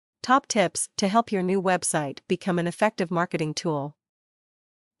Top tips to help your new website become an effective marketing tool.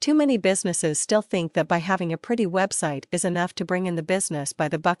 Too many businesses still think that by having a pretty website is enough to bring in the business by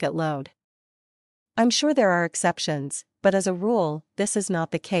the bucket load. I'm sure there are exceptions, but as a rule, this is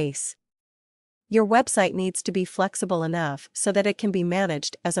not the case. Your website needs to be flexible enough so that it can be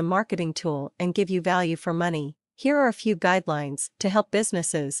managed as a marketing tool and give you value for money. Here are a few guidelines to help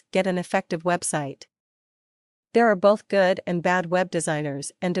businesses get an effective website. There are both good and bad web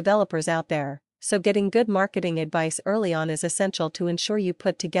designers and developers out there, so getting good marketing advice early on is essential to ensure you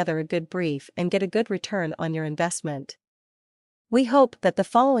put together a good brief and get a good return on your investment. We hope that the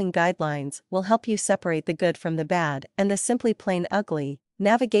following guidelines will help you separate the good from the bad and the simply plain ugly.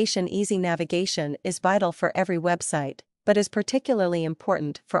 Navigation. Easy navigation is vital for every website, but is particularly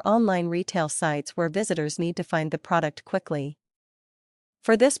important for online retail sites where visitors need to find the product quickly.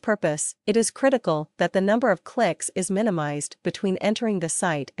 For this purpose, it is critical that the number of clicks is minimized between entering the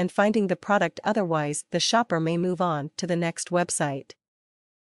site and finding the product, otherwise the shopper may move on to the next website.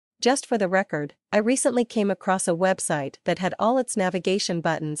 Just for the record, I recently came across a website that had all its navigation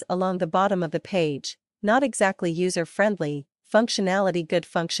buttons along the bottom of the page. Not exactly user-friendly. Functionality. Good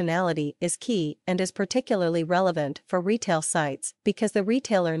functionality is key and is particularly relevant for retail sites because the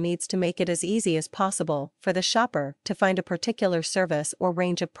retailer needs to make it as easy as possible for the shopper to find a particular service or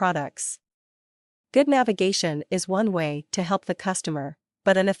range of products. Good navigation is one way to help the customer,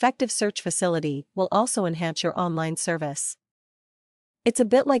 but an effective search facility will also enhance your online service. It's a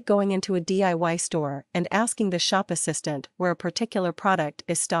bit like going into a DIY store and asking the shop assistant where a particular product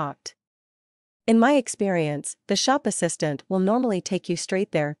is stocked. In my experience, the shop assistant will normally take you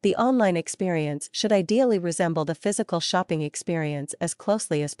straight there. The online experience should ideally resemble the physical shopping experience as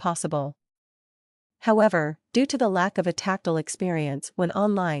closely as possible. However, due to the lack of a tactile experience when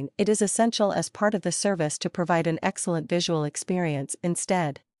online, it is essential as part of the service to provide an excellent visual experience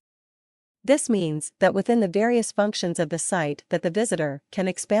instead. This means that within the various functions of the site that the visitor can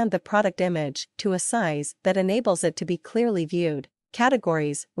expand the product image to a size that enables it to be clearly viewed.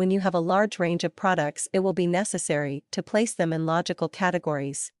 Categories. When you have a large range of products, it will be necessary to place them in logical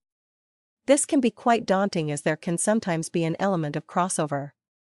categories. This can be quite daunting as there can sometimes be an element of crossover.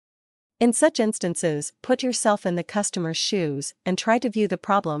 In such instances, put yourself in the customer's shoes and try to view the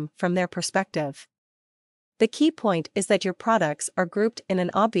problem from their perspective. The key point is that your products are grouped in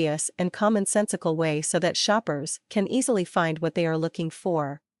an obvious and commonsensical way so that shoppers can easily find what they are looking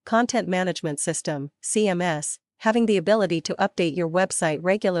for. Content Management System, CMS. Having the ability to update your website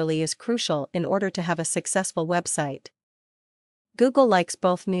regularly is crucial in order to have a successful website. Google likes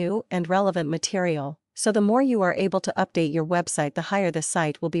both new and relevant material, so the more you are able to update your website, the higher the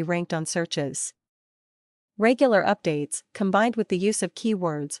site will be ranked on searches. Regular updates, combined with the use of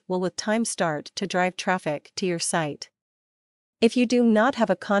keywords, will with time start to drive traffic to your site. If you do not have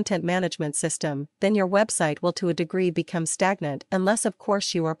a content management system, then your website will to a degree become stagnant unless of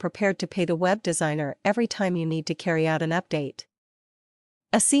course you are prepared to pay the web designer every time you need to carry out an update.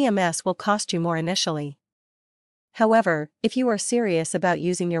 A CMS will cost you more initially. However, if you are serious about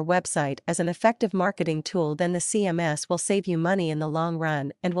using your website as an effective marketing tool, then the CMS will save you money in the long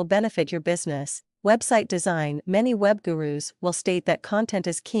run and will benefit your business. Website design. Many web gurus will state that content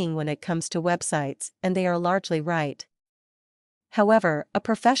is king when it comes to websites, and they are largely right. However, a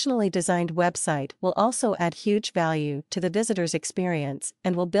professionally designed website will also add huge value to the visitor's experience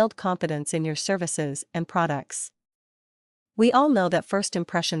and will build confidence in your services and products. We all know that first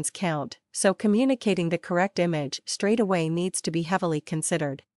impressions count, so communicating the correct image straight away needs to be heavily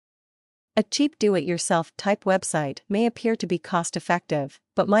considered. A cheap do-it-yourself type website may appear to be cost-effective,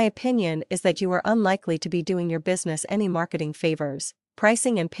 but my opinion is that you are unlikely to be doing your business any marketing favors.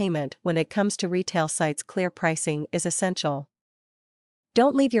 Pricing and payment. When it comes to retail sites, clear pricing is essential.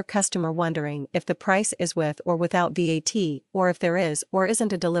 Don't leave your customer wondering if the price is with or without VAT, or if there is or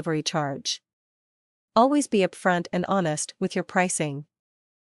isn't a delivery charge. Always be upfront and honest with your pricing.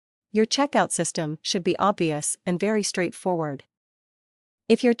 Your checkout system should be obvious and very straightforward.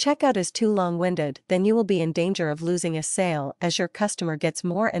 If your checkout is too long-winded, then you will be in danger of losing a sale as your customer gets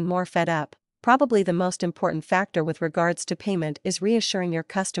more and more fed up. Probably the most important factor with regards to payment is reassuring your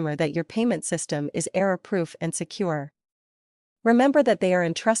customer that your payment system is error-proof and secure. Remember that they are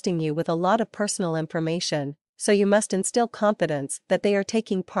entrusting you with a lot of personal information, so you must instill confidence that they are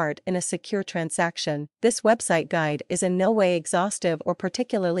taking part in a secure transaction. This website guide is in no way exhaustive or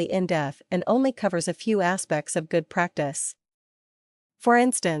particularly in-depth and only covers a few aspects of good practice. For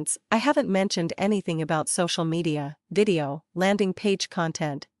instance, I haven't mentioned anything about social media, video, landing page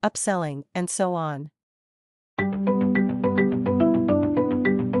content, upselling, and so on.